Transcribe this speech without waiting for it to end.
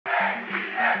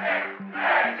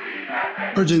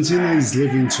Argentina is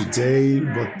living today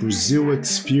what Brazil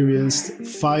experienced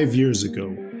 5 years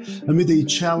ago. Amid a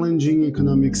challenging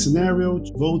economic scenario,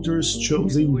 voters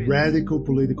chose a radical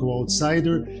political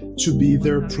outsider to be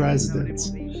their president.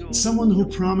 Someone who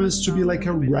promised to be like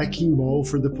a wrecking ball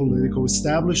for the political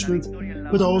establishment,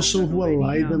 but also who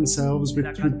allied themselves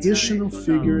with traditional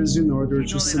figures in order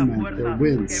to cement their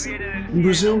wins. In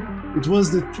Brazil, it was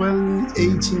the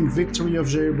 2018 victory of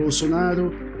Jair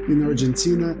Bolsonaro. In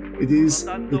Argentina, it is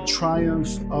the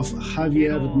triumph of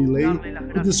Javier Milei,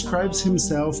 who describes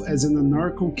himself as an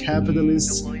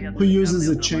anarcho-capitalist who uses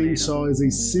a chainsaw as a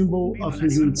symbol of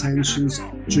his intentions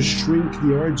to shrink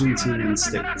the Argentinian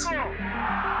state.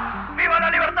 ¡Viva la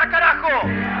libertad, carajo!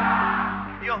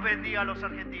 Dios bendiga a los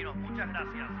argentinos. Muchas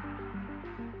gracias.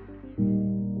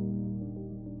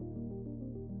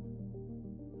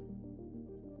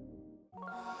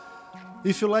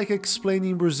 If you like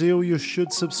explaining Brazil, you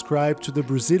should subscribe to the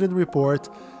Brazilian Report,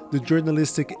 the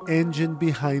journalistic engine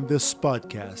behind this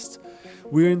podcast.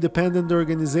 We're an independent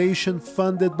organization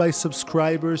funded by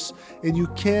subscribers, and you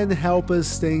can help us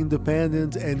stay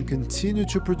independent and continue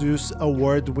to produce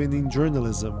award-winning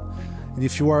journalism. And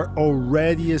if you are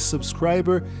already a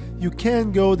subscriber, you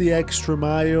can go the extra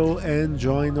mile and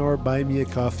join our Buy Me a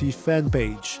Coffee fan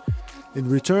page. In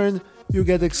return, you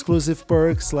get exclusive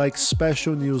perks like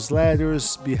special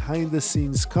newsletters,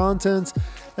 behind-the-scenes content,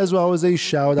 as well as a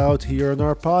shout-out here on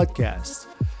our podcast.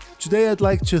 Today I'd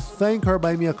like to thank our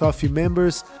Buy Me a Coffee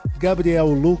members,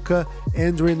 Gabriel Luca,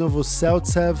 Andrei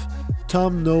Novoseltsev,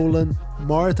 Tom Nolan,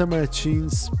 Marta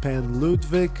Martins, Pan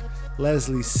Ludwig,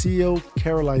 Leslie Seal,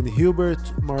 Caroline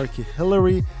Hilbert, Mark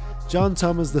Hillary, John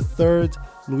Thomas III,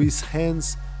 Luis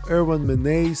Hans, Erwan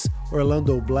Menes,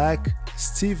 Orlando Black,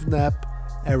 Steve Knapp,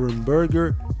 Aaron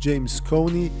Berger, James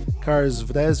Coney, Kars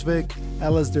Vresvik,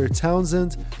 Alasdair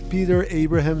Townsend, Peter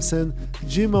Abrahamson,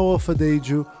 Jim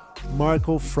Alfadejo,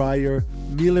 Marco Fryer,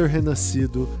 Miller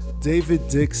Renascido, David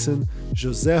Dixon,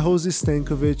 José Rose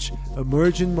Stankovic,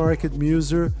 Emerging Market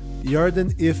Muser,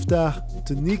 Yarden Iftar,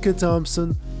 Tanika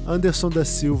Thompson, Anderson da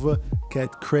Silva,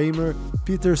 Kat Kramer,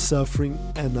 Peter Suffering,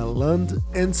 Anna Lund,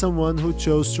 and someone who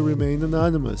chose to remain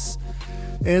anonymous.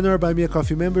 And our Buy Me a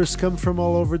Coffee members come from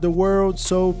all over the world,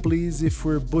 so please, if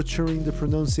we're butchering the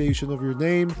pronunciation of your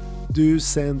name, do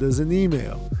send us an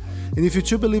email. And if you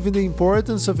too believe in the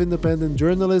importance of independent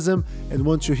journalism and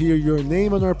want to hear your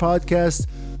name on our podcast,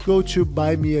 go to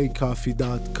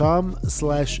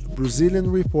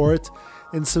buymeacoffee.com/Brazilian Report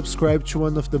and subscribe to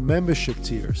one of the membership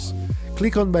tiers.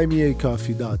 Click on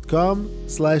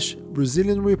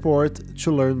buymeacoffee.com/Brazilian Report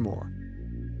to learn more.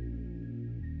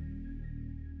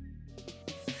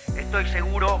 Estoy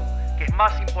seguro que es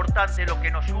más importante lo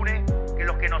que nos une que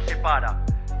lo que nos separa,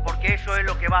 porque eso es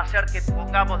lo que va a hacer que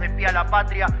pongamos de pie a la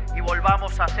patria y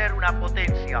volvamos a ser una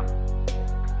potencia.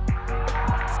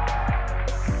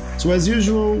 So as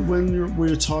usual, when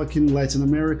we're talking Latin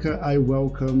America, I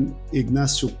welcome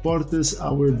Ignacio Portes,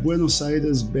 our Buenos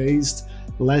Aires-based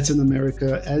Latin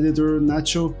America editor.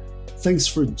 Nacho, thanks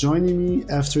for joining me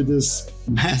after this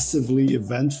massively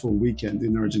eventful weekend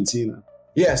in Argentina.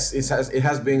 Yes, it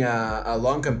has been a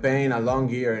long campaign, a long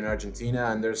year in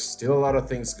Argentina, and there's still a lot of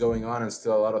things going on and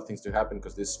still a lot of things to happen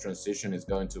because this transition is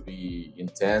going to be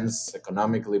intense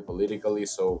economically, politically.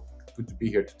 So good to be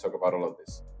here to talk about all of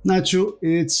this. Nacho,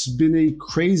 it's been a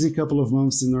crazy couple of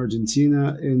months in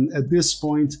Argentina, and at this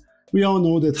point, we all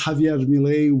know that Javier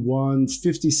Milei won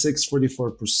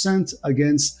 56.44%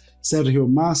 against Sergio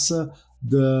Massa,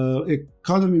 the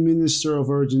economy minister of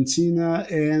Argentina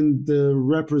and the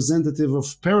representative of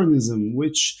Peronism,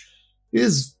 which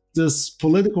is this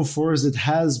political force that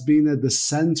has been at the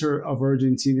center of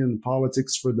Argentinian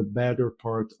politics for the better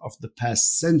part of the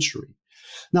past century.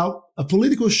 Now, a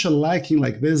political shellacking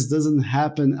like this doesn't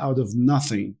happen out of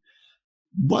nothing.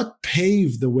 What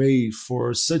paved the way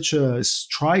for such a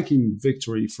striking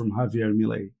victory from Javier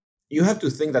Milei? You have to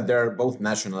think that there are both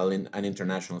national and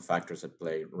international factors at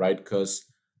play, right? Because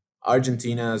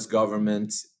Argentina's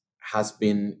government has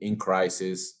been in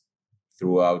crisis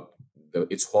throughout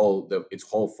its whole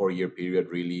 4-year period,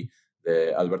 really.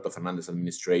 The Alberto Fernandez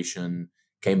administration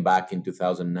came back in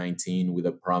 2019 with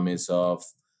a promise of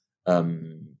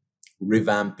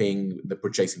revamping the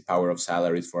purchasing power of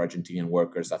salaries for Argentinian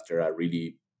workers after a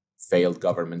really failed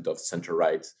government of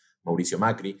center-right Mauricio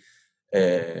Macri.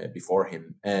 Before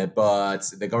him, but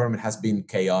the government has been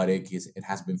chaotic. It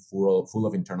has been full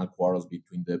of internal quarrels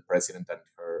between the president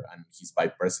and his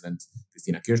vice president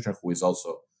Cristina Kirchner, who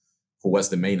was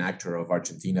the main actor of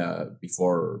Argentina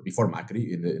before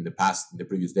Macri in the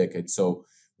previous decade. So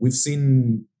we've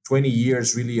seen 20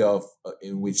 years really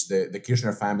in which the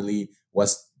Kirchner family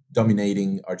was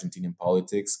dominating Argentinian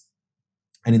politics.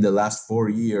 And in the last 4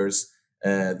 years,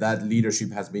 that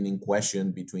leadership has been in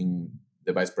question between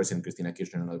the Vice President Cristina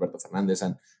Kirchner and Alberto Fernandez,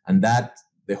 and that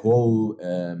the whole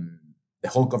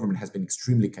government has been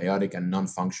extremely chaotic and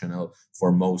non-functional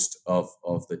for most of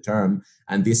the term,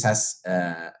 and this has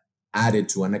added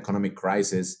to an economic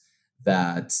crisis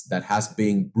that has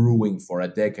been brewing for a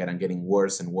decade and getting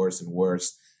worse and worse and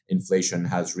worse. Inflation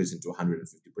has risen to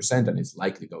 150%, and it's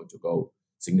likely going to go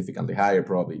significantly higher,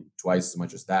 probably twice as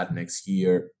much as that next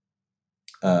year.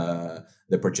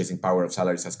 The purchasing power of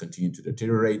salaries has continued to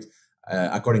deteriorate.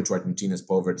 According to Argentina's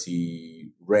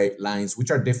poverty rate lines, which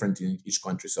are different in each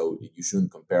country, so you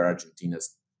shouldn't compare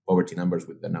Argentina's poverty numbers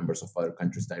with the numbers of other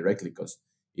countries directly, because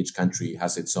each country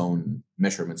has its own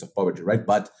measurements of poverty, right?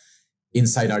 But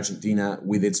inside Argentina,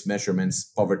 with its measurements,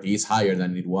 poverty is higher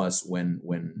than it was when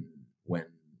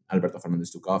Alberto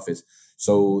Fernandez took office.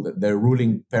 So the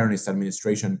ruling Peronist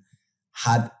administration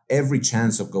had every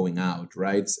chance of going out,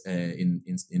 right, in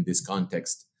this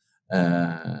context.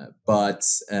 But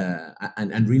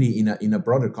really in a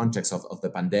broader context of the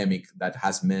pandemic, that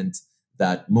has meant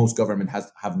that most governments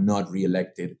have not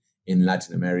re-elected in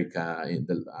Latin America.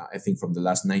 I think from the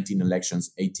last 19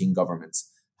 elections, 18 governments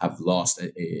have lost,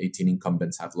 18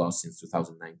 incumbents have lost since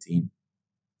 2019.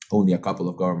 Only a couple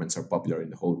of governments are popular in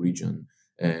the whole region.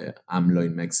 AMLO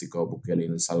in Mexico, Bukele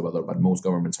in El Salvador, but most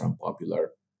governments are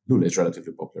unpopular. Lula is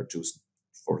relatively popular too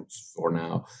for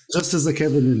now. Just as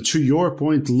Kevin, and to your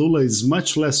point, Lula is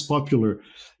much less popular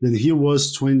than he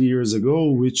was 20 years ago,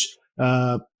 which,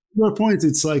 your point,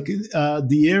 it's like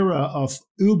the era of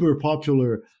uber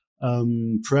popular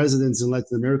presidents in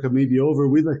Latin America may be over,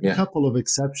 with a couple of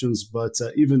exceptions, but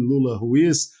even Lula, who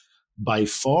is by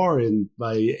far and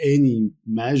by any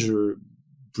measure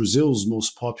Brazil's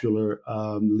most popular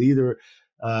leader,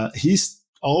 he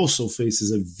also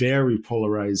faces a very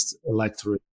polarized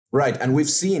electorate. Right, and we've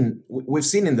seen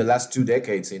in the last 2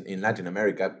 decades in Latin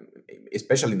America,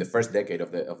 especially in the first decade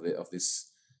of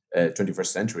this 21st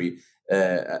century,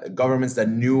 governments that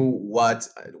knew what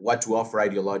to offer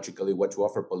ideologically, what to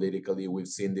offer politically. We've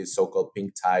seen this so-called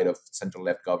pink tide of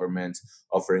center-left governments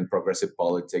offering progressive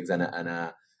politics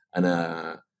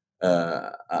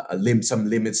some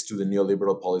limits to the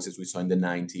neoliberal policies we saw in the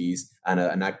 90s, and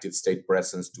an active state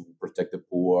presence to protect the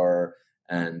poor,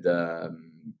 and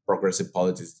progressive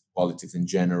politics in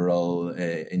general,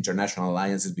 international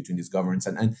alliances between these governments,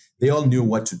 and they all knew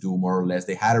what to do, more or less.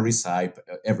 They had a recipe,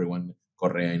 everyone,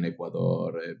 Correa in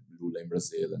Ecuador, Lula in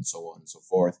Brazil, and so on and so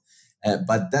forth.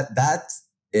 But that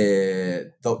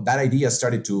idea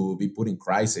started to be put in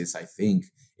crisis, I think,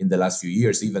 in the last few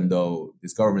years, even though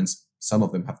these governments, some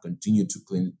of them have continued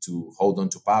to hold on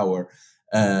to power,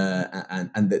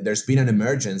 and there's been an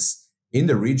emergence in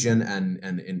the region and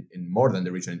in more than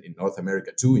the region, in North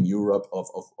America too, in Europe, of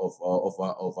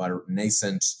our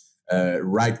nascent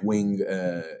right-wing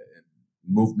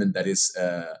movement that is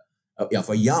of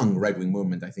a young right-wing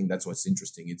movement. I think that's what's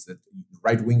interesting. It's that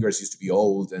right-wingers used to be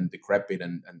old and decrepit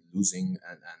and losing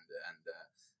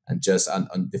and just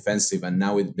on defensive, and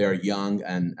now they're young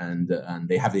and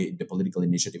they have the political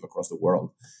initiative across the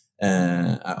world,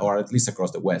 or at least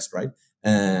across the West, right?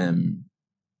 And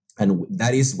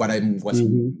that is what I was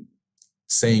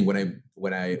saying what I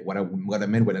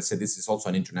meant when I said this is also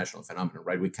an international phenomenon,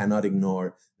 right? We cannot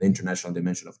ignore the international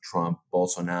dimension of Trump,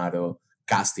 Bolsonaro,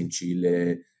 Cast in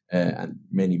Chile, and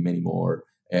many more,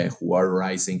 who are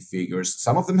rising figures.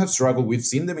 Some of them have struggled. We've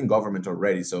seen them in government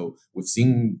already, so we've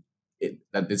seen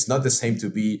that it's not the same to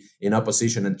be in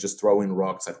opposition and just throwing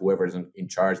rocks at whoever's in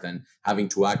charge than having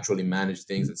to actually manage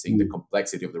things and seeing the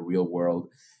complexity of the real world.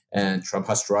 And Trump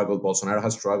has struggled, Bolsonaro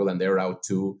has struggled, and they're out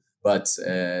too. But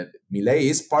Milei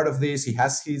is part of this. He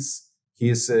has his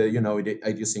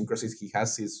idiosyncrasies. He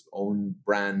has his own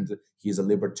brand. He's a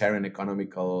libertarian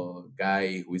economical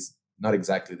guy who is not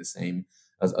exactly the same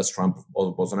as Trump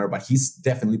or Bolsonaro, but he's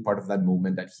definitely part of that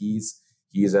movement. That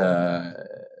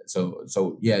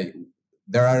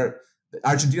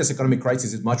Argentina's economic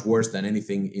crisis is much worse than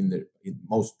anything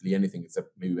mostly anything except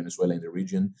maybe Venezuela in the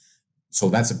region. So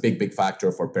that's a big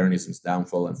factor for Peronism's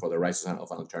downfall and for the rise of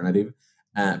an alternative.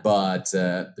 But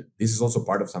this is also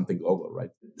part of something global,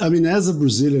 right? I mean, as a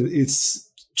Brazilian,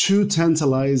 it's too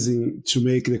tantalizing to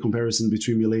make the comparison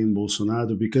between Milei and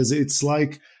Bolsonaro, because it's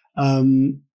like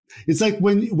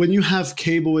when you have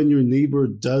cable and your neighbor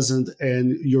doesn't,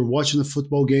 and you're watching a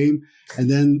football game and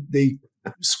then they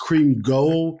scream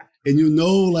goal, and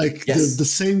the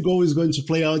same goal is going to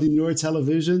play out in your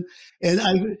television.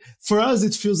 And for us,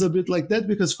 it feels a bit like that,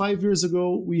 because 5 years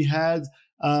ago we had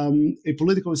a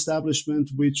political establishment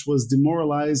which was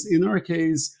demoralized, in our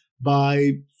case,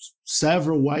 by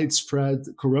several widespread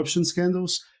corruption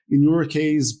scandals. In your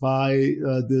case, by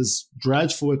this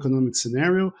dreadful economic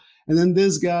scenario. And then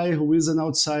this guy who is an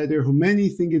outsider, who many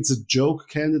think it's a joke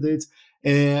candidate,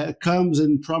 comes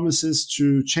and promises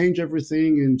to change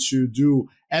everything and to do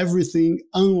everything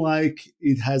unlike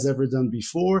it has ever done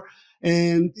before.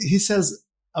 And he says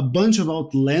a bunch of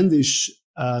outlandish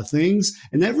things.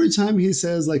 And every time he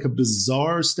says like a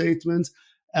bizarre statement,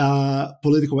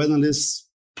 political analysts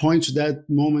point to that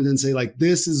moment and say, like,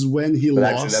 this is when he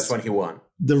lost. Actually, that's when he won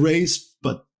the race.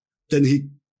 But then he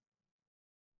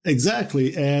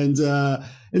exactly. And I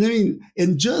mean,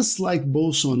 and just like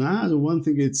Bolsonaro, one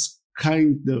thing it's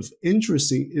kind of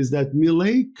interesting is that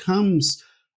Milei comes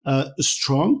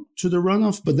strong to the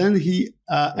runoff, but then he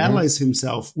allies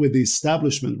himself with the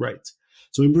establishment right.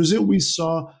 So in Brazil, we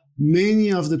saw many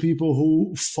of the people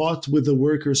who fought with the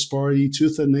Workers' Party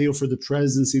tooth and nail for the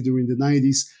presidency during the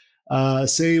 90s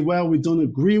say, well, we don't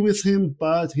agree with him,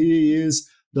 but he is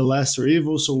the lesser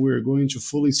evil, so we're going to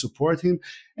fully support him.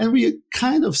 And we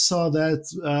kind of saw that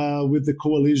with the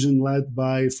coalition led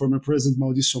by former President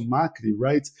Mauricio Macri,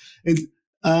 right? And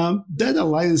that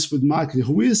alliance with Macri,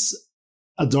 who is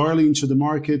a darling to the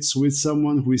markets, who is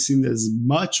someone who is seen as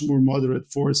much more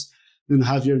moderate force than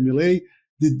Javier Milei,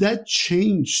 did that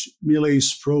change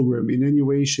Milei's program in any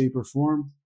way, shape, or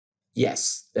form?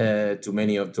 Yes,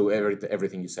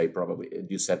 everything you said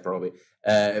probably.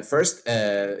 First,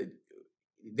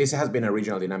 this has been a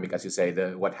regional dynamic, as you say.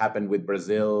 What happened with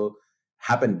Brazil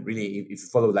happened really, if you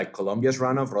follow like Colombia's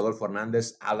runoff, Rodolfo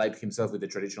Hernandez allied himself with the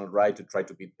traditional right to try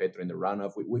to beat Petro in the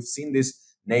runoff. We've seen this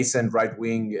nascent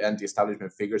right-wing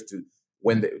anti-establishment figures to,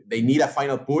 when they need a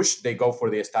final push, they go for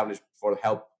the established, for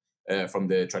help from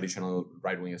the traditional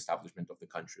right-wing establishment of the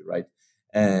country, right?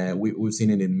 We've seen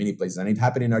it in many places, and it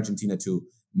happened in Argentina too.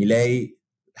 Milei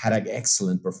had an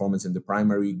excellent performance in the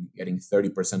primary, getting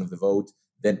 30% of the vote.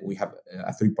 Then we have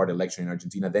a three-part election in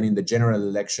Argentina. Then in the general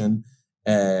election,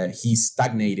 he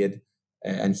stagnated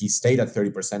and he stayed at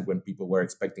 30% when people were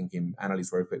expecting him,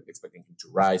 analysts were expecting him to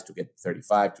rise, to get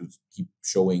 35, to keep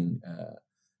showing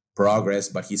progress,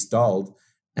 but he stalled.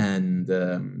 And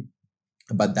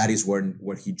but that is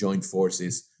where he joined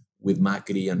forces with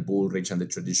Macri and Bullrich and the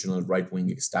traditional right-wing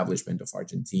establishment of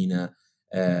Argentina,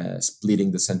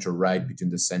 splitting the center-right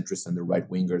between the centrists and the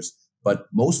right-wingers. But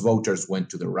most voters went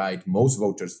to the right. Most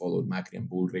voters followed Macri and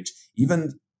Bullrich.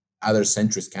 Even other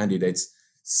centrist candidates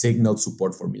signaled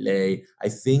support for Milei. I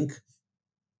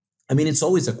mean, it's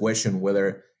always a question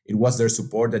whether it was their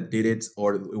support that did it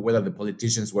or whether the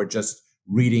politicians were just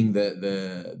reading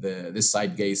the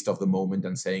zeitgeist of the moment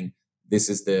and saying, this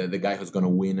is the guy who's going to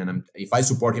win. And if I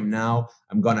support him now,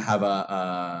 I'm going to have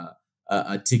a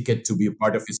ticket to be a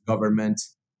part of his government.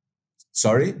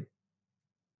 Sorry?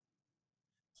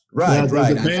 Right.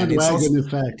 The bandwagon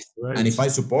effect, right? And if I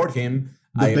support him,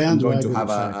 I'm going to have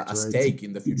a stake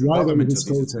in the future government.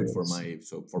 So this is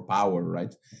good for power,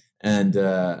 right? And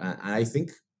I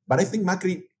think Mauricio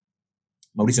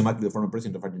Macri, the former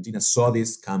president of Argentina, saw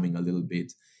this coming a little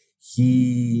bit.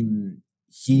 He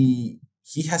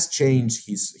has changed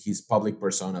his public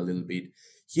persona a little bit.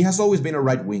 He has always been a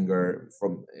right winger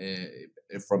from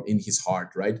in his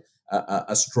heart, right?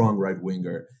 A strong right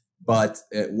winger. But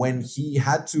when he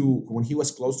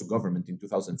was close to government in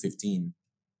 2015,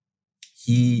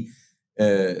 he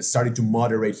started to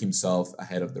moderate himself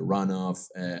ahead of the runoff,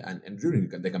 and during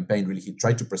the campaign, really, he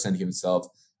tried to present himself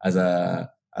as a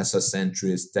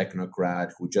centrist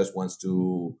technocrat who just wants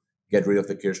to get rid of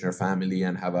the Kirchner family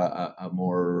and have a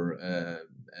more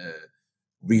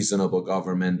reasonable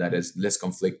government that is less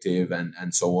conflictive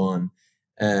and so on.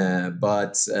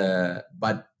 But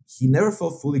he never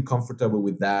felt fully comfortable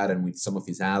with that and with some of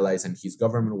his allies, and his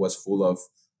government was full of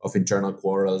internal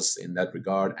quarrels in that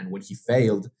regard. And when he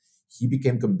failed, he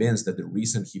became convinced that the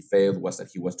reason he failed was that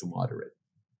he was too moderate,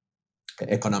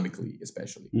 economically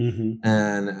especially.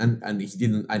 And he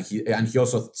didn't, and he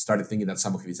also started thinking that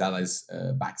some of his allies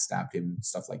backstabbed him,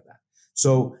 stuff like that.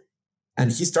 So,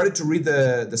 and he started to read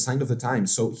the sign of the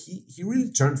times. So he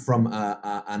really turned from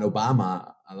an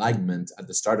Obama alignment at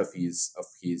the start of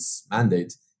his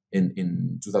mandate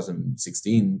in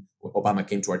 2016. Obama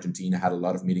came to Argentina, had a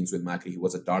lot of meetings with Macri. He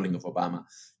was a darling of Obama.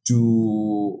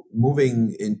 To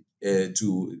moving in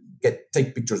to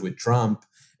take pictures with Trump.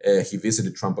 He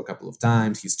visited Trump a couple of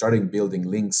times. He started building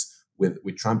links with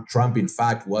Trump. Trump, in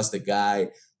fact, was the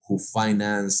guy who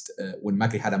financed when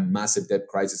Macri had a massive debt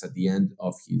crisis at the end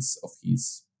of his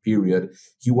period.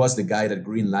 He was the guy that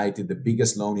green-lighted the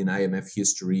biggest loan in IMF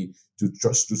history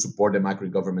to support the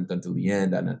Macri government until the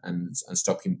end and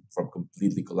stop him from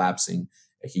completely collapsing.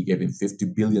 He gave him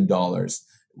 $50 billion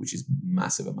which is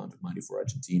massive amount of money for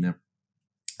Argentina.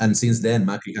 And since then,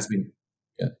 Macri has been,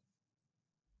 yeah,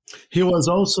 he was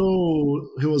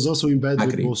also in bed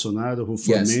with Macri. Bolsonaro, who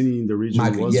for Yes, many in the region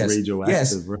Macri. was Yes, radioactive,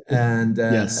 yes, right? and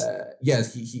Yes.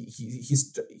 yes,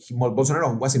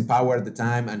 Bolsonaro was in power at the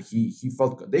time, and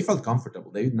they felt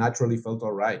comfortable. They naturally felt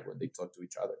all right when they talked to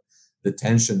each other. The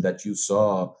tension that you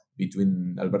saw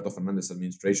between Alberto Fernandez's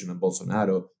administration and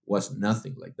Bolsonaro was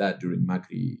nothing like that during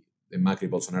the Macri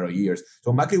Bolsonaro years.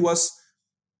 So Macri was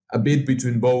a bit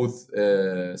between both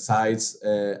sides,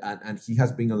 and he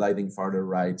has been aligning farther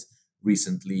right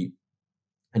recently.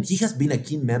 And he has been a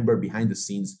key member behind the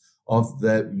scenes of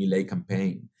the Milei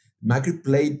campaign. Macri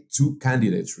played two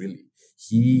candidates, really.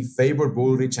 He favored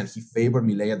Bullrich and he favored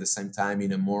Milei at the same time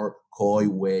in a more coy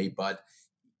way. But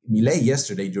Milei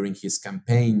yesterday, during his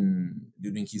campaign,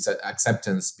 during his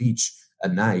acceptance speech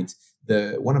at night,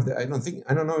 I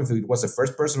don't know if it was the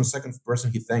first person or second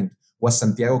person he thanked was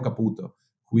Santiago Caputo,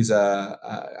 who is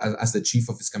as the chief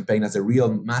of his campaign, as a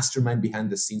real mastermind behind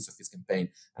the scenes of his campaign.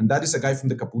 And that is a guy from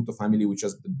the Caputo family, which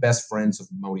is the best friends of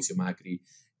Mauricio Macri,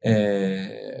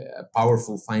 a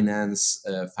powerful finance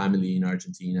family in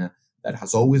Argentina that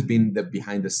has always been the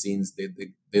behind the scenes,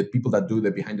 the people that do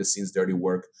the behind the scenes dirty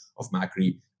work of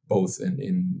Macri, both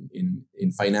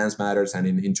in finance matters and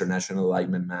in international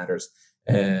alignment matters.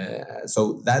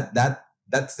 So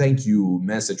that thank you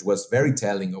message was very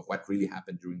telling of what really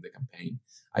happened during the campaign.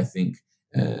 I think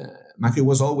Macri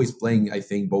was always playing, I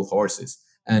think, both horses.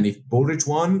 And if Bullrich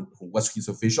won, who was his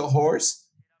official horse,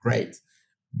 great.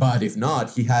 But if not,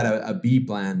 he had a B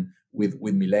plan with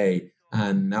Milei.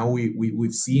 And now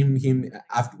we've seen him,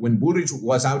 after, when Bullrich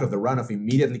was out of the runoff,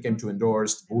 immediately came to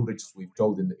endorse Bullrich, as we've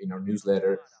told in our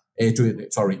newsletter.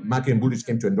 Macri and Bullrich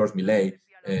came to endorse Milei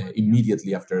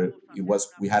immediately after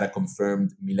we had a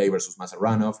confirmed Milei versus Massa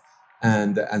runoff.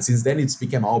 And since then it's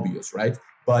become obvious, right?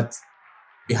 But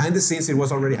behind the scenes it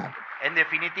was already happening. En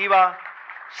definitiva,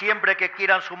 siempre que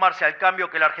quieran sumarse al cambio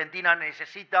que la Argentina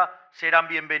necesita, serán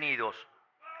bienvenidos.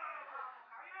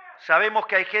 Sabemos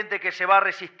que hay gente que se va a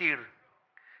resistir.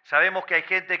 Sabemos que hay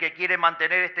gente que quiere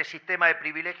mantener este sistema de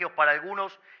privilegios para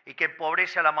algunos y que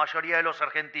empobrece a la mayoría de los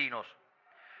argentinos.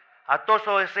 A todos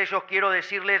ellos quiero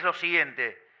decirles lo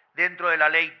siguiente: dentro de la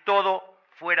ley todo,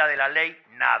 fuera de la ley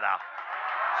nada.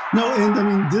 No, and I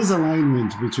mean, this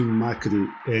alignment between Macri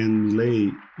and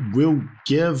Milei will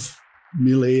give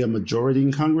Milei a majority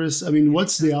in Congress. I mean,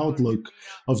 what's the outlook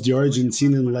of the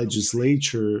Argentinian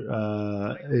legislature?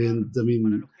 And I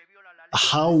mean,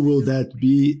 how will that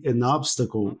be an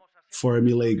obstacle for a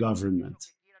Milei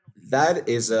government? That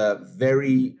is a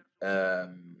very,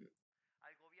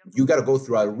 you got to go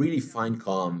through a really fine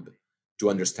comb to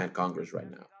understand Congress right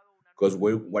now. Because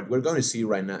what we're going to see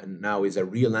right now is a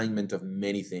realignment of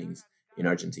many things in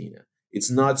Argentina. It's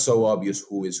not so obvious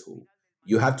who is who.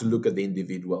 You have to look at the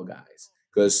individual guys,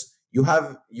 because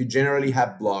you generally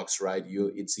have blocks, right?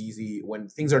 It's easy when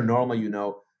things are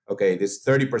normal. Okay, this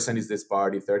 30% is this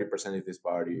party, 30% is this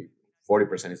party,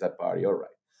 40% is that party. All right,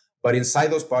 but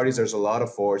inside those parties, there's a lot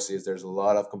of forces, there's a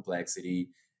lot of complexity.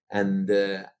 And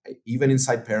even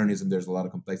inside Peronism, there's a lot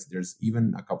of complexity. There's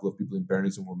even a couple of people in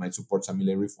Peronism who might support some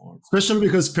Milei reforms. Especially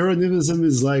because Peronism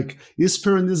is like, is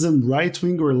Peronism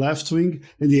right-wing or left-wing?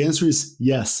 And the answer is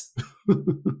yes.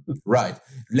 Right.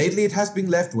 Lately, it has been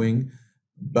left-wing,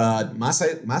 but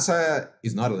Massa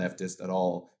is not a leftist at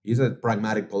all. He's a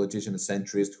pragmatic politician, a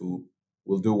centrist who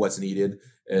will do what's needed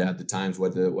at the times.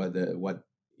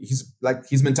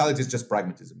 His mentality is just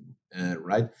pragmatism,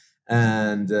 right?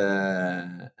 And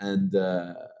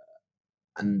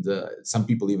some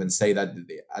people even say that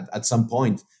at some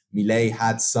point Milei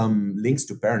had some links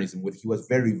to Peronism. He was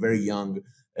very, very young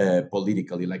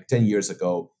politically, like 10 years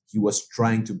ago. He was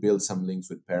trying to build some links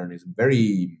with Peronism,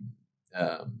 very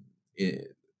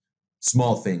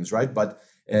small things, right? But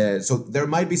so there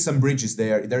might be some bridges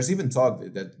there. There's even talk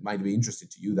that might be interesting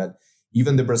to you that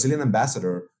even the Brazilian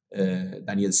ambassador,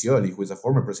 Daniel Scioli, who is a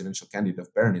former presidential candidate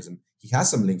of Peronism, he has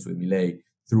some links with Milei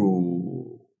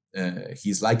through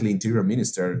his likely interior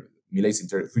minister, Milei's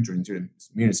future interior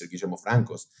minister, Guillermo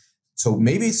Francos. So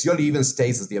maybe Scioli even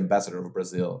stays as the ambassador of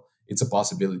Brazil. It's a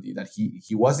possibility that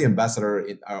he was the ambassador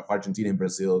of Argentina in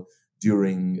Brazil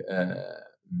during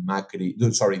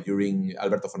during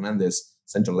Alberto Fernandez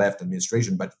center-left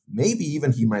administration, but maybe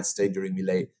even he might stay during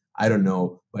Milei. I don't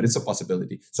know, but it's a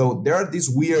possibility. So there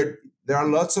are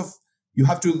lots of, you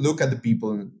have to look at the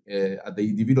people, at the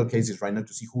individual cases right now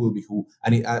to see who will be who.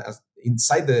 And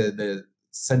inside the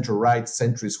center-right,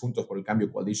 centrist Juntos por el Cambio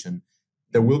coalition,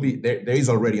 there is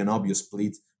already an obvious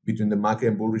split between the Macri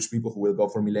and Bullrich people who will go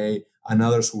for Milei and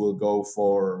others who will go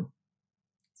for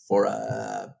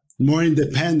More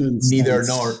independent neither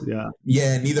stance. nor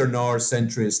neither nor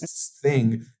centrist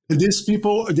thing. And these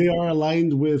people, they are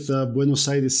aligned with Buenos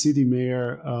Aires City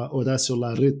Mayor Horacio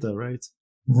Larreta, right?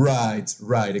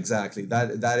 Right, exactly.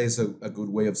 That is a good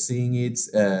way of seeing it.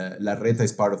 Larreta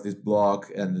is part of this bloc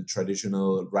and the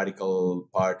traditional radical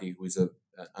party, who is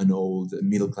an old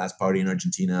middle class party in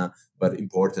Argentina, but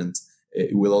important.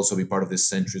 It will also be part of this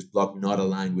centrist bloc, not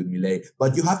aligned with Milei.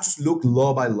 But you have to look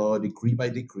law by law, decree by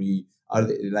decree. Are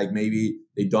they, like maybe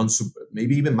they don't,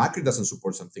 maybe even Macri doesn't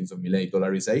support some things of Milei.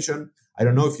 Dollarization, I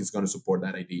don't know if he's going to support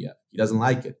that idea. He doesn't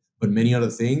like it. But many other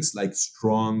things, like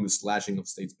strong slashing of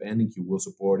state spending, he will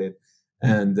support it.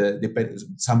 And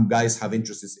some guys have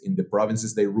interests in the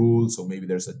provinces they rule. So maybe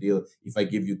there's a deal. If I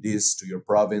give you this to your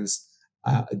province,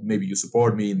 maybe you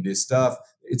support me in this stuff.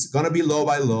 It's going to be law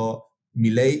by law.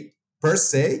 Milei, per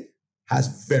se,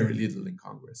 has very little in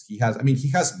Congress. He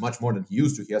has much more than he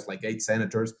used to. He has like 8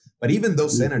 senators. But even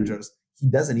those senators, he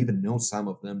doesn't even know some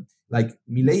of them. Like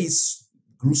Milei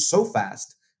grew so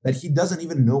fast that he doesn't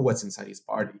even know what's inside his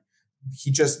party.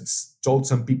 He just told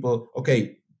some people,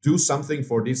 okay, do something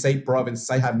for these 8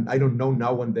 provinces. I don't know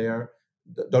no one there,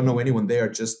 don't know anyone there,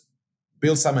 just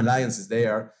build some alliances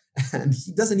there. And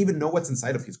he doesn't even know what's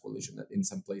inside of his coalition in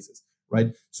some places,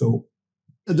 right? So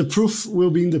the proof will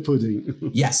be in the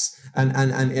pudding. Yes.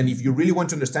 And if you really want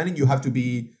to understand it, you have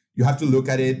to look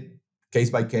at it case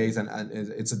by case, and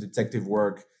it's a detective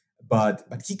work, but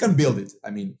he can build it. I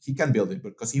mean, he can build it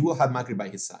because he will have Macri by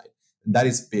his side. And that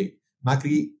is big.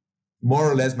 Macri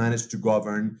more or less managed to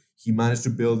govern. He managed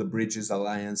to build the bridges,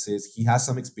 alliances. He has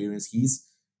some experience.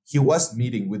 He was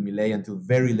meeting with Milei until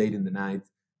very late in the night,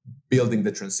 building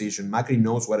the transition. Macri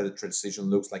knows what a transition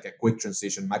looks like, a quick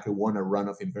transition. Macri won a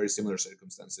runoff in very similar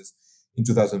circumstances in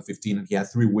 2015, and he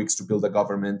had 3 weeks to build a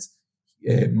government,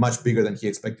 much bigger than he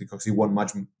expected because he won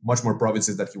much more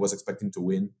provinces that he was expecting to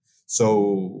win.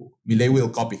 So Milei will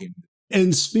copy him.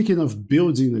 And speaking of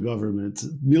building the government,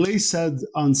 Milei said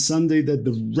on Sunday that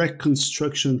the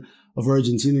reconstruction of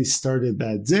Argentina started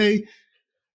that day.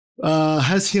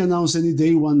 Has he announced any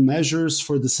day one measures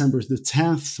for December the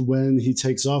 10th when he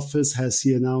takes office? Has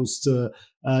he announced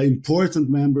important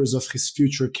members of his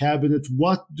future cabinet?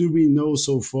 What do we know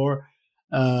so far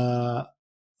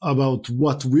about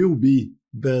what will be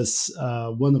this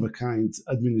one-of-a-kind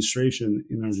administration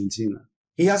in Argentina?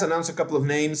 He has announced a couple of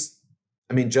names.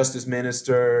 I mean, Justice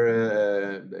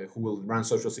Minister, who will run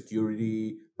Social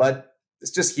Security, but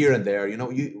it's just here and there. You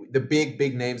know, the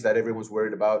big names that everyone's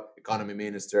worried about: Economy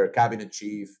Minister, Cabinet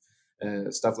Chief,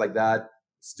 stuff like that.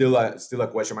 Still a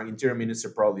question mark. Interior Minister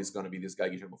probably is going to be this guy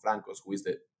Guillermo Francos, who is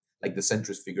the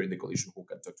centrist figure in the coalition who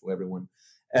can talk to everyone.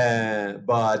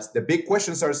 But the big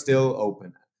questions are still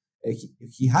open.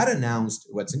 He had announced,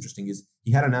 what's interesting is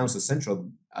he had announced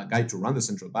a guy to run the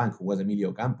central bank, who was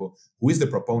Emilio Campo, who is the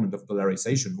proponent of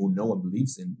dollarization, who no one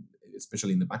believes in,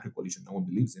 especially in the macro coalition, no one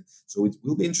believes in. So it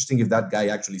will be interesting if that guy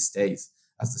actually stays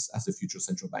as the future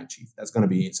central bank chief. That's going to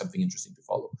be something interesting to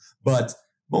follow. But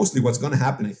mostly what's going to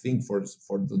happen, I think, for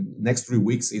the next 3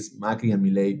 weeks is Macri and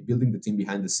Milei building the team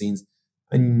behind the scenes.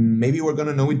 And maybe we're going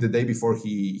to know it the day before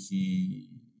he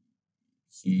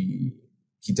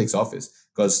takes office,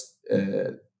 because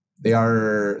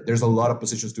there's a lot of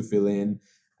positions to fill in,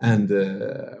 and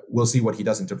we'll see what he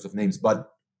does in terms of names. But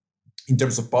in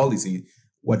terms of policy,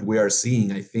 what we are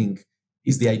seeing, I think,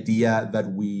 is the idea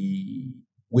that we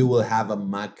will have a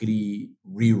Macri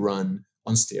rerun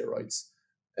on steroids,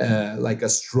 like a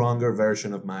stronger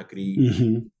version of Macri.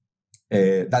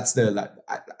 Mm-hmm. That's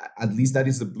at least that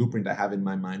is the blueprint I have in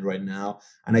my mind right now.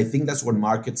 And I think that's what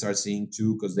markets are seeing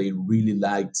too, because they really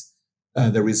liked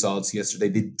the results yesterday.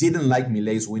 They didn't like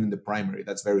Milei's win in the primary.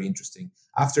 That's very interesting.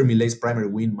 After Milei's primary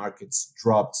win, markets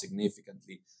dropped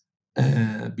significantly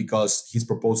because his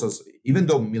proposals, even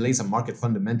though Milei is a market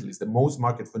fundamentalist, the most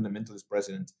market fundamentalist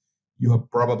president you have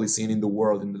probably seen in the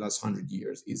world in the last 100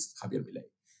 years is Javier Milei.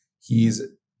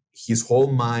 His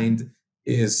whole mind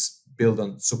is built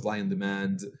on supply and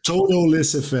demand. Total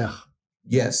laissez-faire.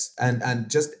 Yes, and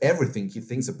just everything he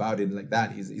thinks about it like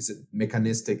that. He's a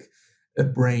mechanistic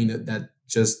brain that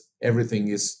just everything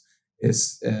is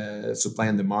supply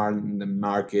and demand in the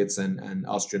markets and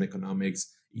Austrian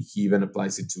economics. He even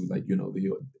applies it to the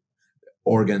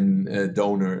organ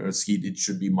donors. It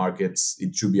should be markets.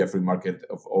 It should be a free market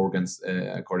of organs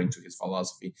according to his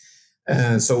philosophy.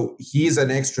 So he is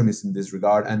an extremist in this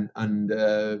regard, and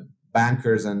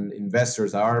bankers and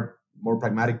investors are more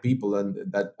pragmatic people and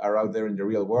that are out there in the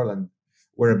real world, and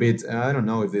we're a bit, I don't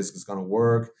know if this is going to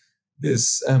work.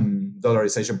 This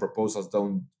dollarization proposals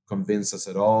don't convince us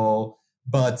at all.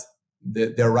 But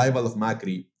the arrival of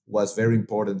Macri was very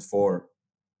important for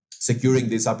securing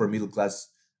these upper middle class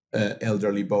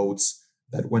elderly votes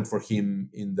that went for him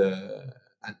in the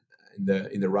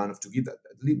run of to give that.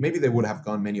 Maybe they would have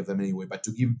gone, many of them anyway, but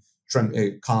to give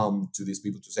calm to these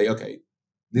people, to say, okay,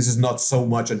 this is not so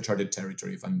much uncharted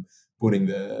territory if I'm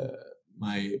putting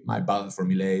my ballot for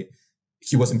Milei.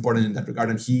 He was important in that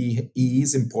regard, and he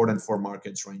is important for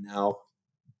markets right now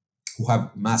who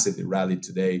have massively rallied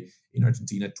today in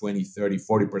Argentina, 20, 30,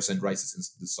 40% rises in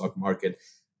the stock market.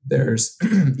 There's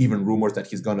even rumors that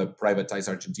he's going to privatize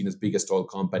Argentina's biggest oil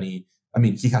company. I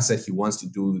mean, he has said he wants to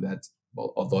do that,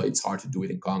 well, although it's hard to do it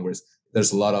in Congress.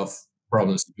 There's a lot of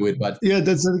problems to do it, but yeah,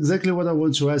 that's exactly what I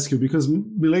want to ask you, because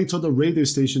Milei told a radio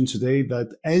station today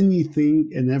that anything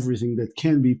and everything that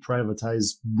can be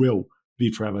privatized will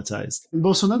be privatized. And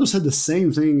Bolsonaro said the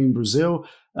same thing in Brazil,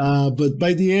 but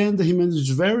by the end, he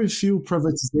managed very few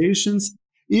privatizations,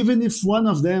 even if one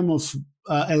of them of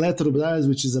Eletrobras,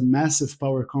 which is a massive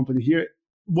power company here,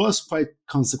 was quite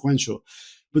consequential.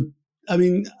 But I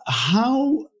mean,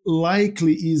 how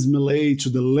likely is Milei to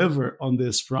deliver on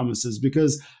these promises?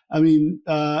 Because I mean,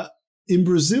 in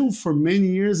Brazil for many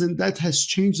years, and that has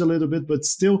changed a little bit, but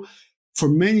still, for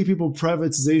many people,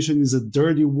 privatization is a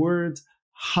dirty word.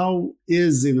 How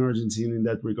is in Argentina in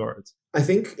that regard? I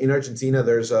think in Argentina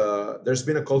there's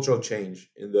been a cultural change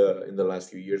in the last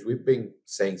few years. We've been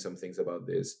saying some things about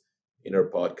this in our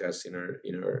podcasts, in our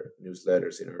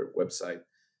newsletters, in our website,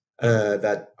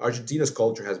 that Argentina's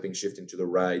culture has been shifting to the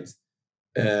right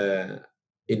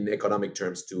in economic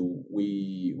terms too.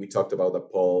 We talked about a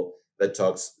poll that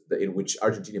talks in which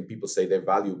Argentinian people say they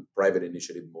value private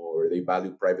initiative more, they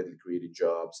value privately created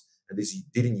jobs, and this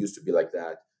didn't used to be like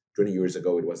that. 20 years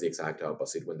ago, it was the exact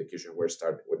opposite. When the Kirchner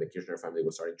family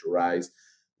was starting to rise,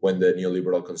 when the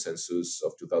neoliberal consensus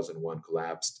of 2001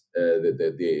 collapsed,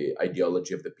 the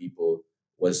ideology of the people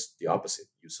was the opposite.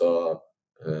 You saw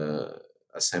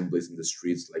assemblies in the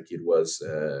streets like it was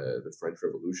the French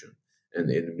Revolution, and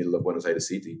in the middle of Buenos Aires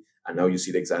city. And now you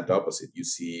see the exact opposite. You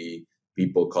see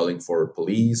people calling for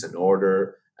police and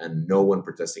order, and no one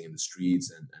protesting in the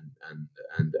streets,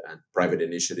 and private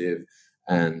initiative,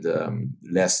 and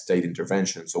less state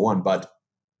intervention, and so on. But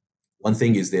one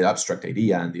thing is the abstract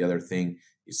idea, and the other thing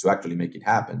is to actually make it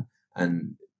happen.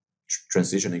 And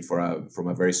transitioning from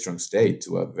a very strong state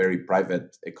to a very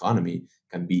private economy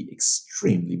can be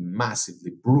extremely,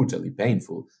 massively, brutally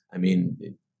painful. I mean,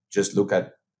 just look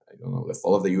at, I don't know, the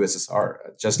fall of the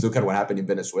USSR. Just look at what happened in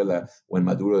Venezuela when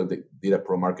Maduro did a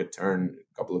pro-market turn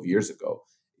a couple of years ago.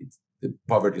 The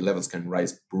poverty levels can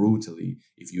rise brutally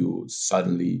if you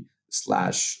suddenly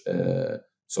slash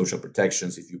social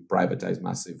protections, if you privatize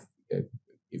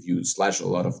if you slash a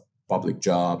lot of public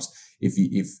jobs, if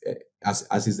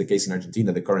as is the case in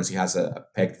Argentina, the currency has a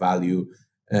pegged value,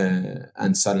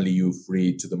 and suddenly you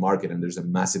free to the market, and there's a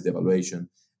massive devaluation.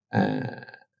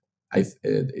 That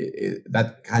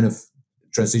kind of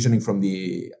transitioning from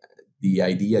the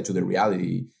idea to the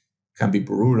reality can be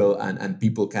brutal, and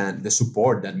people can, the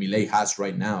support that Milei has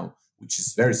right now, which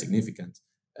is very significant,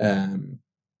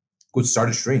 could start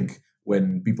to shrink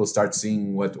when people start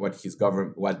seeing what his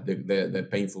government, what the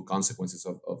painful consequences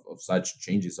of such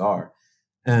changes are.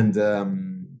 And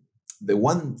the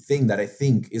one thing that I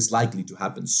think is likely to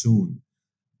happen soon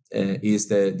is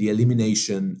the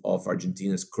elimination of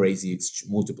Argentina's crazy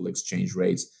multiple exchange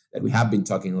rates, that we have been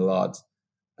talking a lot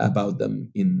about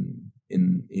them in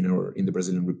the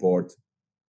Brazilian report.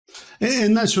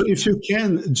 And Nacho, if you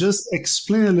can just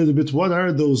explain a little bit, what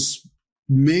are those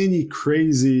many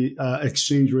crazy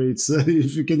exchange rates,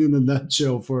 if you can, in a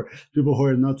nutshell, for people who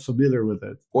are not familiar with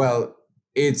it? Well,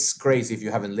 it's crazy if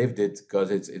you haven't lived it, because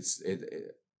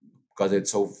because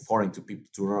it's so foreign to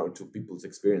people's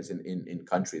experience in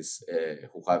countries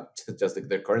who have just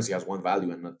their currency has one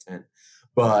value and not 10.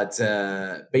 But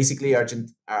basically,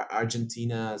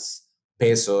 Argentina's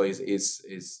peso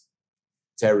is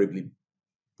terribly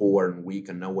poor and weak,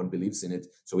 and no one believes in it,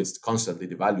 so it's constantly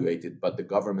devaluated. But the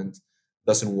government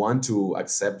doesn't want to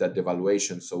accept that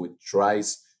devaluation, so it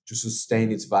tries to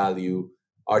sustain its value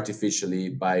artificially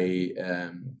by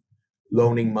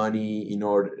loaning money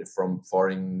from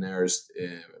foreigners,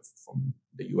 from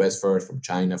the US first, from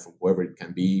China, from whoever it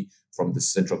can be, from the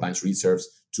central bank's reserves,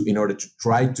 in order to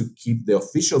try to keep the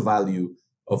official value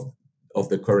of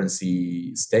the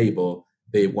currency stable,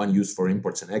 the one used for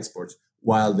imports and exports,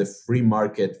 while the free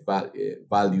market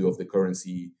value of the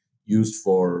currency used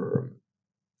for,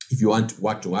 if you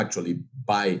want to actually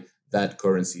buy that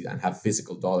currency and have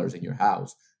physical dollars in your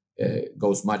house,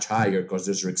 goes much higher, because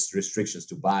there's restrictions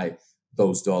to buy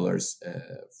those dollars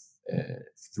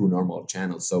through normal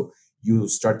channels. So you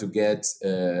start to get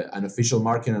an official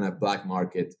market and a black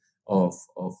market of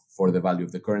for the value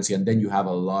of the currency, and then you have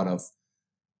a lot of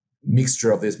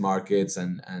mixture of these markets,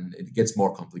 and it gets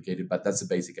more complicated. But that's the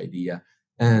basic idea.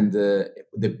 And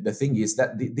the thing is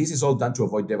that this is all done to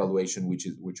avoid devaluation,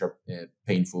 which are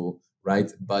painful,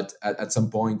 right? But at some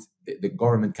point, the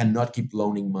government cannot keep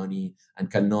loaning money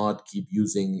and cannot keep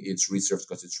using its reserves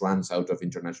because it runs out of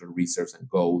international reserves and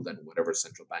gold and whatever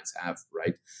central banks have,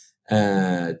 right?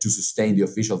 To sustain the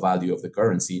official value of the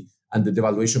currency, and the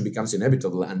devaluation becomes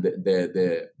inevitable, and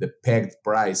the pegged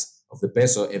price of the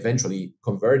peso eventually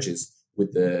converges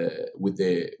with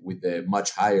the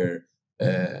much higher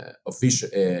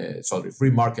free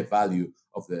market value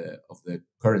of the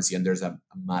currency, and there's a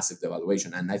massive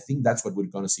devaluation. And I think that's what we're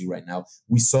going to see right now.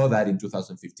 We saw that in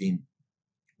 2015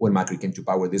 when Macri came to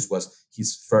power. This was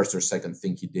his first or second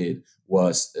thing he did,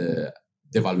 was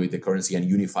devaluate the currency and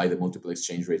unify the multiple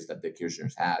exchange rates that the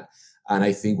Kirchners had. And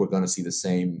I think we're going to see the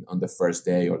same on the first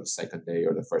day or the second day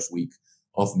or the first week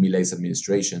of Milei's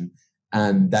administration.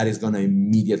 And that is going to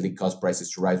immediately cause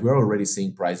prices to rise. We're already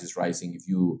seeing prices rising.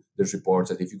 There's reports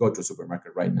that if you go to a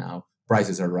supermarket right now,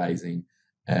 prices are rising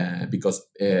because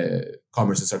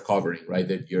commerces are covering, right?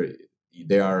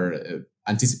 They are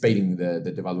anticipating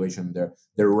the devaluation.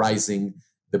 They're rising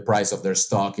the price of their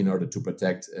stock in order to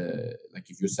protect. Like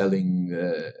if you're selling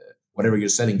whatever you're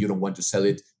selling, you don't want to sell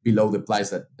it below the price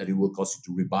that it will cost you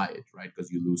to rebuy it, right?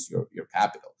 Because you lose your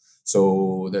capital.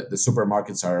 So the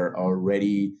supermarkets are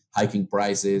already hiking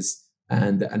prices,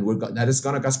 and that is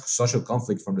going to cause social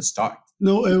conflict from the start.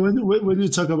 No, when you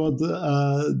talk about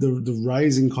the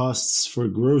rising costs for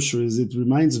groceries, it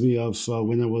reminds me of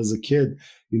when I was a kid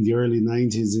in the early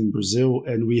 90s in Brazil,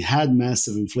 and we had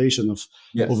massive inflation of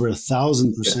over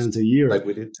 1,000% a year, like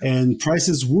we did too. And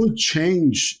prices would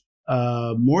change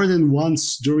more than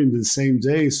once during the same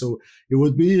day. So it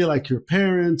would be like your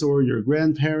parent or your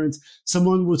grandparent,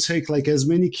 someone would take like as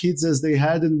many kids as they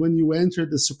had. And when you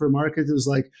entered the supermarket, it was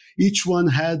like each one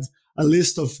had a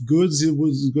list of goods it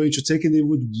was going to take, and it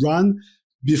would run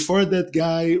before that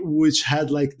guy, which had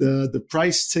like the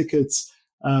price tickets,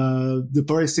 the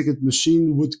price ticket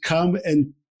machine would come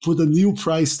and put a new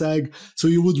price tag. So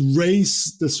you would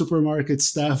race the supermarket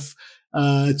staff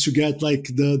to get like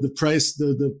the price,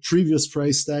 the previous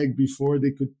price tag before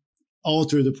they could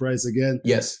alter the price again.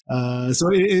 Yes. So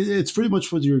it's pretty much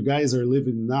what your guys are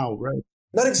living now, right?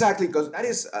 Not exactly, because that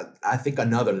is, I think,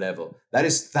 another level. That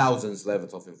is thousands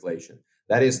levels of inflation.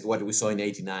 That is what we saw in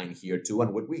 '89 here too,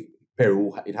 and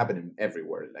Peru, it happened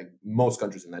everywhere, like most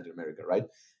countries in Latin America, right?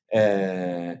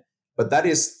 But that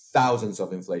is thousands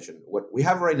of inflation. What we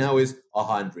have right now is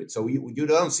 100. So you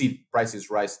don't see prices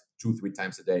rise 2-3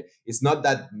 times a day. It's not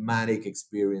that manic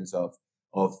experience of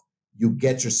you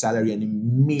get your salary and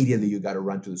immediately you got to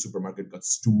run to the supermarket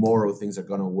because tomorrow things are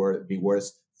going to be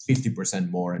worth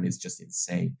 50% more, and it's just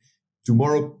insane.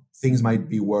 Tomorrow things might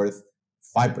be worth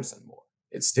 5% more.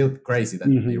 It's still crazy that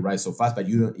they rise so fast, but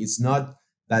it's not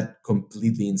that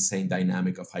completely insane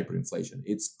dynamic of hyperinflation.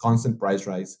 It's constant price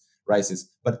rises,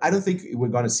 but I don't think we're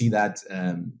going to see that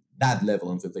that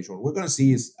level of inflation. What we're going to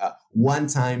see is a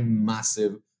one-time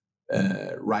massive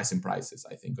rise in prices.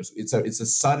 I think it's a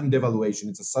sudden devaluation.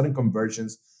 It's a sudden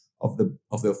convergence of the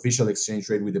official exchange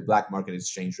rate with the black market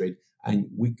exchange rate, and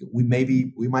we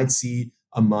might see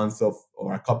a month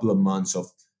or a couple of months of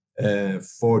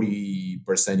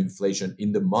 40% inflation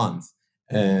in the month,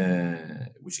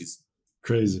 which is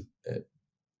crazy,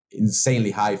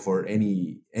 insanely high for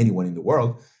anyone in the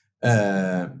world.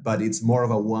 But it's more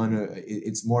of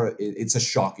it's a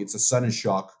shock. It's a sudden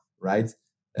shock, right?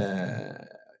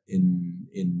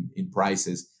 In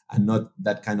prices, and not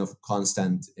that kind of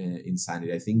constant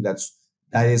insanity. I think that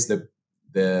is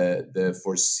the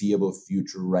foreseeable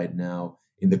future right now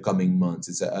in the coming months.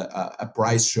 It's a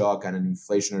price shock and an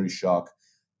inflationary shock,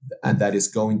 and that is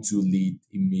going to lead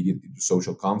immediately to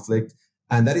social conflict.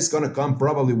 And that is going to come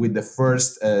probably with the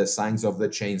first signs of the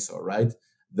chainsaw, right?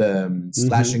 The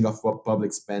slashing of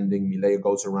public spending. Milei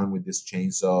goes around with this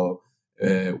chainsaw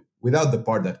without the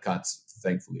part that cuts,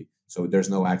 thankfully. So there's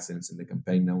no accidents in the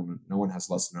campaign. No one has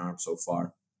lost an arm so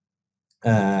far.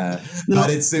 But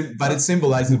it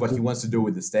symbolizes what he wants to do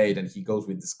with the state, and he goes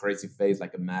with this crazy face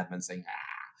like a madman, saying,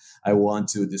 "I want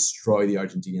to destroy the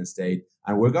Argentinian state."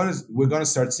 And we're gonna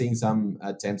start seeing some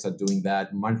attempts at doing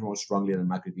that much more strongly than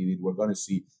Macri did it. We're going to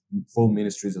see full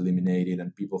ministries eliminated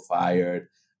and people fired,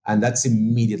 and that's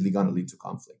immediately going to lead to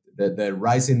conflict. The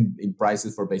rise in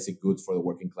prices for basic goods for the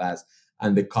working class,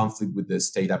 and the conflict with the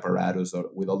state apparatus, or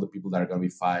with all the people that are going to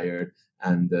be fired,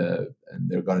 and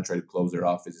they're going to try to close their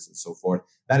offices and so forth.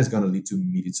 That is going to lead to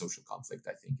immediate social conflict,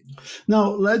 I think. Now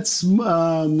let's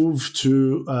move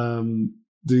to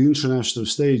the international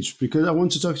stage, because I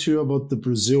want to talk to you about the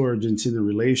Brazil-Argentina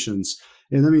relations.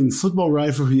 And I mean, football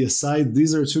rivalry aside,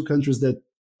 these are two countries that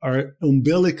are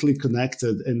umbilically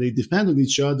connected and they depend on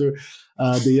each other.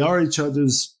 They are each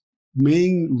other's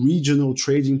main regional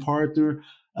trading partner.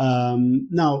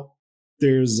 Now,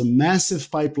 there's a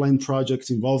massive pipeline project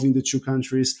involving the two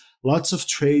countries, lots of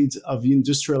trade of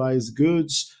industrialized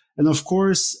goods. And of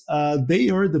course, they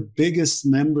are the biggest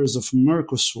members of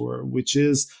Mercosur, which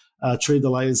is a trade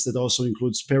alliance that also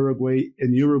includes Paraguay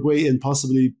and Uruguay and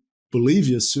possibly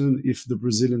Bolivia soon if the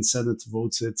Brazilian Senate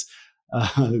votes it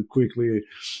quickly.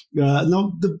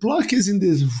 Now, the bloc is in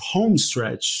the home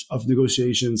stretch of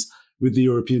negotiations with the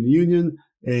European Union,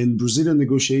 and Brazilian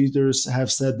negotiators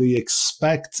have said they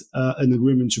expect an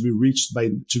agreement to be reached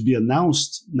to be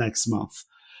announced next month.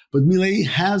 But Milei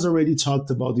has already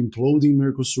talked about imploding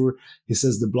Mercosur. He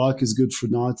says the bloc is good for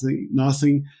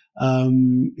nothing.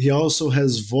 He also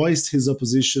has voiced his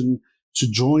opposition to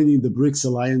joining the BRICS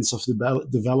alliance of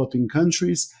developing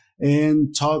countries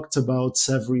and talked about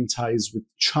severing ties with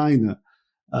China.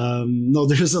 Now,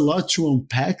 there's a lot to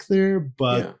unpack there,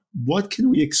 but what can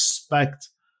we expect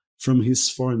from his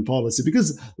foreign policy?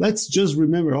 Because let's just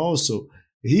remember also,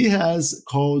 he has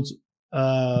called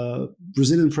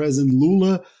Brazilian President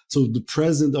Lula, so the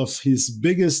president of his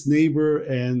biggest neighbor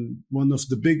and one of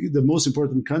the most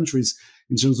important countries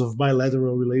in terms of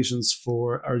bilateral relations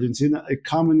for Argentina, a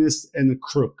communist and a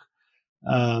crook.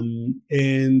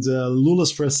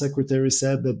 Lula's press secretary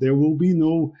said that there will be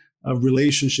no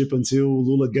relationship until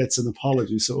Lula gets an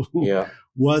apology. So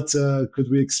what could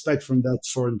we expect from that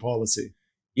foreign policy?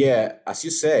 Yeah, as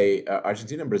you say,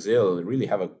 Argentina and Brazil really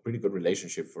have a pretty good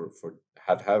relationship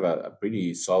have a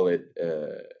pretty solid,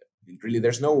 really,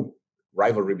 there's no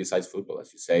rivalry besides football,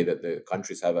 as you say, that the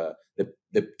countries have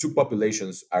the two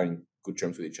populations are in good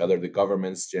terms with each other. The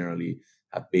governments generally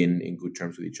have been in good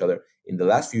terms with each other. In the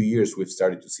last few years, we've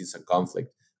started to see some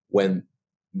conflict when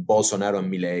Bolsonaro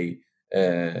and Milei,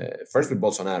 first with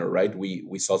Bolsonaro, right?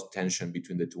 We saw tension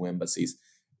between the two embassies.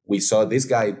 We saw this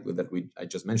guy that I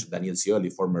just mentioned, Daniel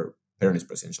Scioli, former Peronist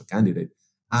presidential candidate,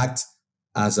 act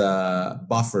as a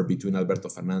buffer between Alberto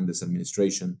Fernandez's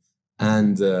administration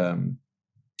and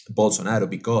Bolsonaro,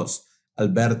 because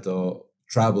Alberto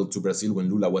traveled to Brazil when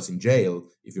Lula was in jail,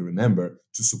 if you remember,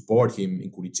 to support him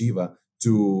in Curitiba,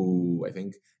 to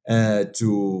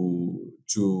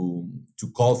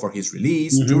call for his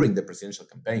release during the presidential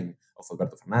campaign of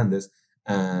Alberto Fernandez.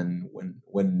 And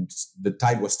when the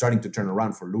tide was starting to turn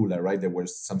around for Lula, right, there were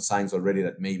some signs already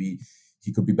that maybe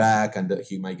he could be back and that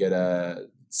he might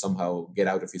somehow get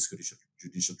out of his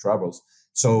judicial troubles.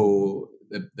 So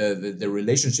the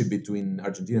relationship between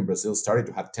Argentina and Brazil started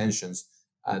to have tensions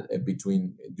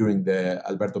during the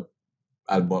Alberto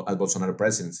Bolsonaro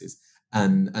presidencies.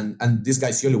 And this guy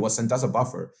Scioli was sent as a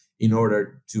buffer in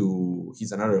order to,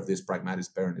 he's another of these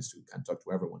pragmatist Peronists who can talk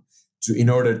to everyone, in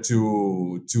order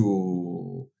to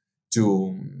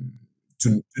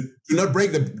not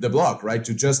break the block, right?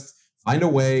 To just find a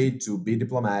way to be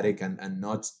diplomatic and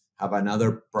not have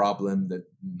another problem that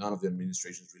none of the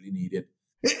administrations really needed.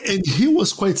 And he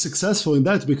was quite successful in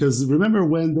that, because remember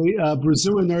when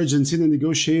Brazil and Argentina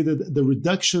negotiated the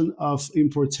reduction of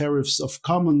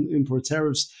common import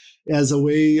tariffs as a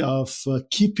way of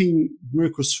keeping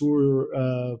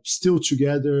Mercosur still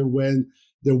together when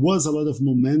there was a lot of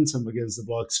momentum against the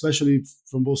bloc, especially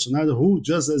from Bolsonaro, who,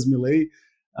 just as Milei,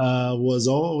 was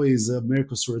always a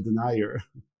Mercosur denier.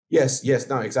 Yes,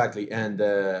 no, exactly. And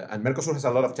Mercosur has a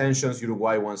lot of tensions.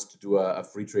 Uruguay wants to do a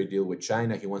free trade deal with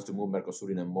China. He wants to move Mercosur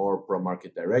in a more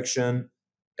pro-market direction.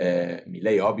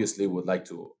 Milei obviously would like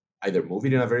to either move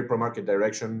it in a very pro-market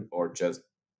direction or just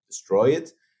destroy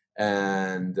it.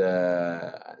 And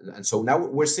so now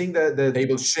we're seeing the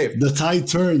table shift. The tide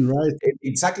turn, right?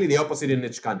 Exactly the opposite in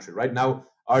each country. Right now,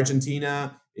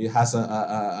 Argentina, it has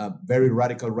a very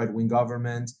radical right-wing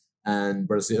government, and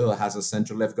Brazil has a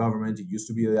center-left government. It used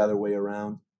to be the other way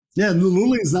around. Yeah,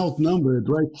 Lula is outnumbered,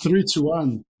 right?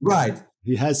 3-1. Right.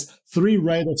 He has 3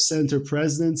 right-of-center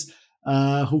presidents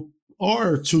who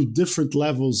are, to different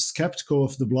levels, skeptical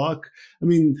of the bloc. I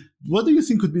mean, what do you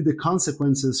think could be the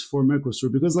consequences for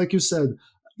Mercosur? Because like you said,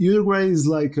 Uruguay is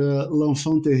like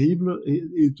l'enfant terrible.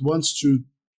 It wants to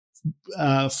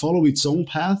follow its own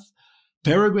path.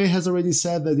 Paraguay has already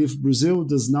said that if Brazil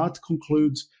does not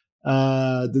conclude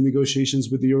the negotiations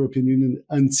with the European Union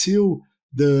until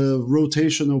the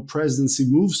rotational presidency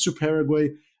moves to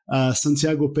Paraguay,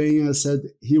 Santiago Peña said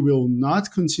he will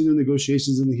not continue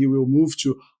negotiations and he will move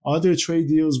to other trade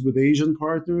deals with Asian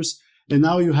partners. And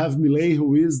now you have Milei,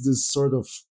 who is this sort of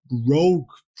rogue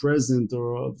president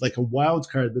or like a wild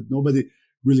card that nobody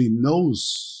really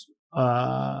knows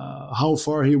how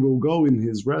far he will go in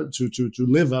his to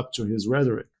live up to his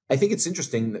rhetoric. I think it's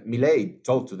interesting that Milei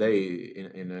told today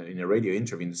in a radio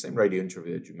interview, in the same radio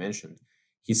interview that you mentioned,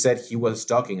 he said he was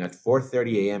talking at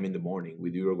 4:30 a.m. in the morning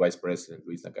with Uruguay's president,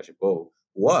 Luis Lacalle Pou,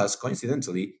 who was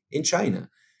coincidentally in China,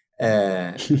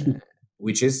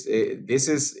 which is, this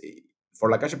is, for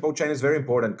Lacalle Pou, China is very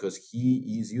important because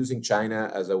he is using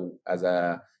China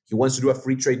he wants to do a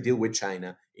free trade deal with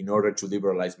China in order to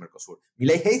liberalize Mercosur.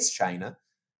 Milei hates China.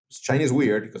 China is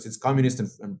weird because it's communist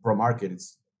and pro-market.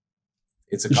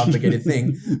 It's a complicated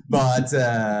thing, but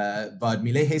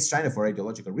Milei hates China for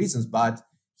ideological reasons. But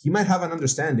he might have an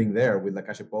understanding there with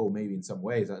Lacalle Pou, maybe in some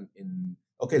ways.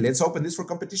 Okay, let's open this for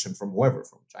competition from whoever,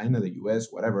 from China, the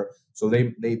US, whatever. So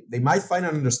they might find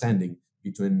an understanding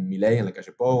between Milei and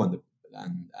Lacalle Pou and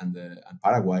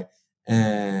Paraguay,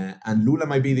 and Lula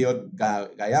might be the odd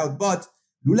guy out. But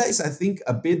Lula is, I think,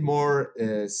 a bit more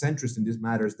centrist in these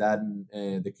matters than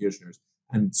the Kirchners.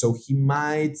 And so he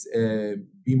might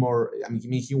be more, I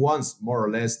mean, he wants more or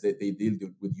less that they deal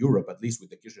with Europe, at least with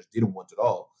the Kirchners didn't want at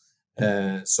all.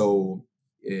 So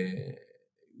the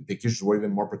Kirchners were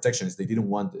even more protectionist. They didn't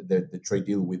want the trade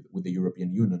deal with the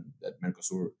European Union that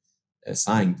Mercosur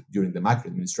signed during the Macri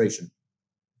administration.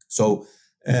 So,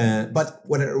 but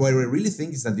what I really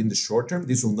think is that in the short term,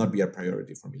 this will not be a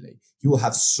priority for Milei. He will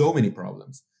have so many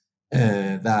problems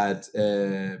that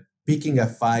picking a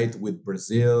fight with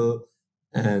Brazil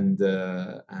and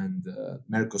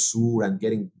Mercosur and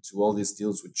getting to all these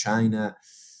deals with China,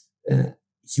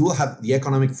 he will have the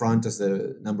economic front as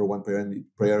the number one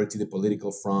priority, the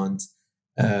political front,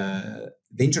 the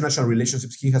international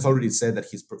relationships. He has already said that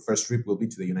his first trip will be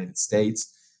to the United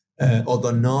States,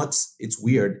 although not, it's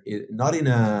weird, not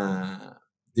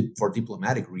for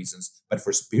diplomatic reasons, but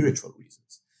for spiritual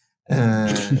reasons.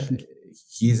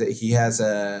 He said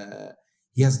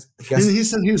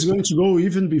he's going to go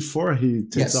even before he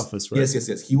takes office, right?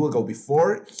 Yes. He will go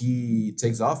before he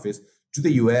takes office to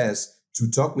the U.S. to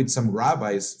talk with some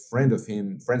rabbis, friends of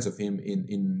him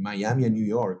in Miami and New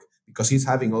York, because he's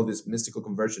having all this mystical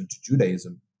conversion to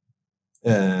Judaism.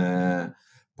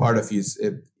 Part of his,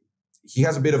 he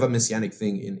has a bit of a messianic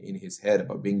thing in his head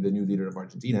about being the new leader of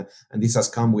Argentina, and this has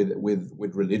come with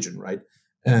religion, right?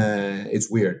 It's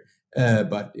weird,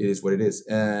 but it is what it is.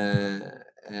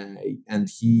 And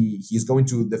he's going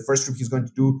to, the first trip he's going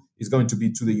to do is going to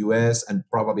be to the US and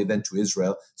probably then to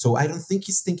Israel. So I don't think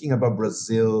he's thinking about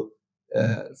Brazil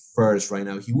first right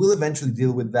now. He will eventually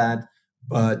deal with that,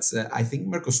 but I think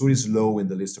Mercosur is low in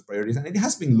the list of priorities, and it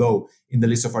has been low in the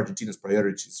list of Argentina's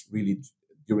priorities really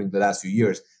during the last few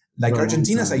years. Like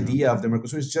Argentina's idea of the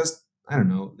Mercosur is just, I don't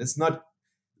know, let's not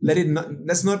be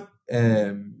another.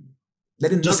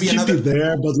 Let it not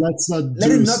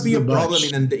be a problem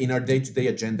in our day-to-day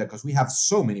agenda, because we have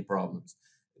so many problems,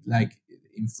 like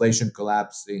inflation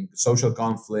collapsing, social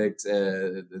conflict,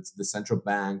 the central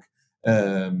bank,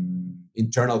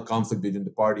 internal conflict between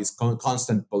the parties,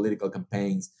 constant political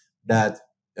campaigns, that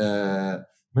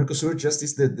Mercosur just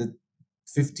is the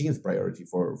 15th priority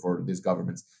for these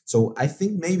governments. So I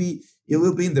think maybe it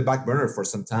will be in the back burner for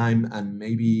some time, and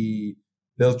maybe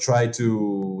they'll try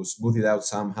to smooth it out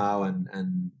somehow,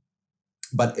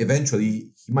 but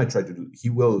eventually he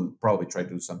will probably try to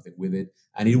do something with it,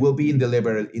 and it will be in the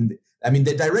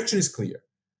the direction is clear.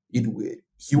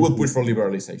 He will push for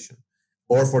liberalization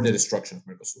or for the destruction of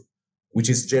Mercosur, which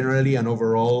is generally an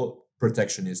overall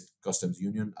protectionist customs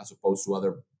union, as opposed to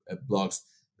other blocs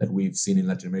that we've seen in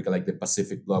Latin America, like the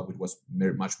Pacific bloc, which was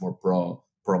much more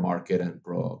pro-market and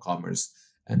pro-commerce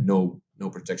and no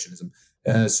protectionism.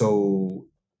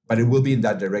 But it will be in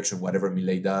that direction, whatever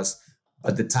Milei does.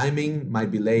 But the timing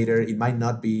might be later. It might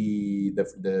not be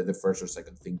the first or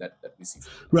second thing that we see.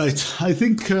 Right. I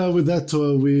think with that,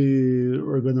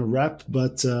 we're going to wrap.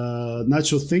 But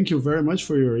Nacho, thank you very much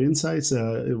for your insights.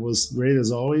 It was great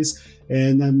as always.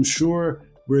 And I'm sure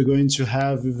we're going to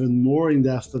have even more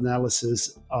in-depth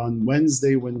analysis on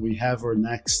Wednesday when we have our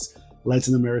next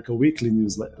Latin America Weekly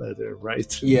newsletter,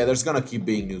 right? Yeah, there's going to keep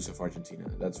being news of Argentina,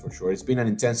 that's for sure. It's been an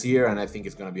intense year, and I think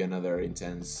it's going to be another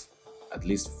intense, at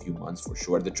least a few months for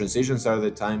sure. The transitions are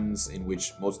the times in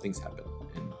which most things happen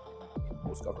in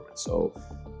most governments. So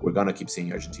we're going to keep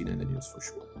seeing Argentina in the news for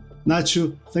sure.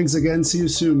 Nacho, thanks again. See you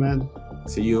soon, man.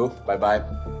 See you. Bye-bye.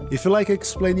 If you like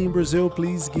Explaining Brazil,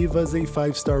 please give us a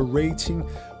 5-star rating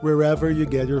wherever you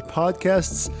get your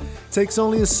podcasts. It takes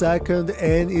only a second,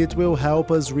 and it will help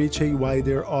us reach a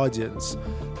wider audience.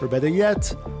 Or better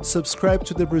yet, subscribe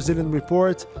to the Brazilian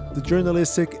Report, the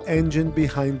journalistic engine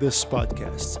behind this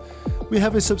podcast. We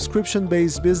have a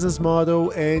subscription-based business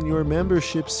model, and your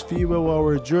memberships fuel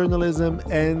our journalism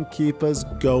and keep us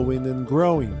going and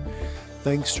growing.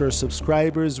 Thanks to our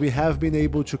subscribers, we have been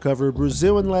able to cover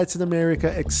Brazil and Latin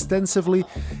America extensively,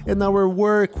 and our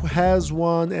work has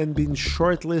won and been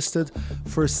shortlisted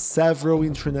for several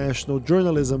international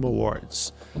journalism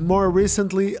awards. More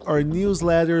recently, our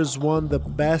newsletters won the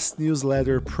Best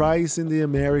Newsletter Prize in the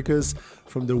Americas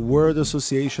from the World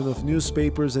Association of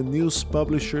Newspapers and News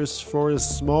Publishers for a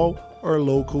small or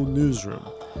local newsroom.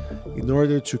 In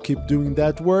order to keep doing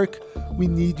that work, we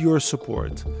need your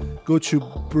support. Go to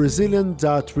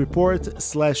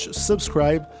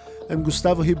Brazilian.report/subscribe. I'm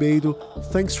Gustavo Ribeiro.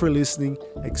 Thanks for listening.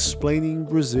 Explaining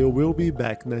Brazil will be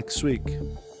back next week.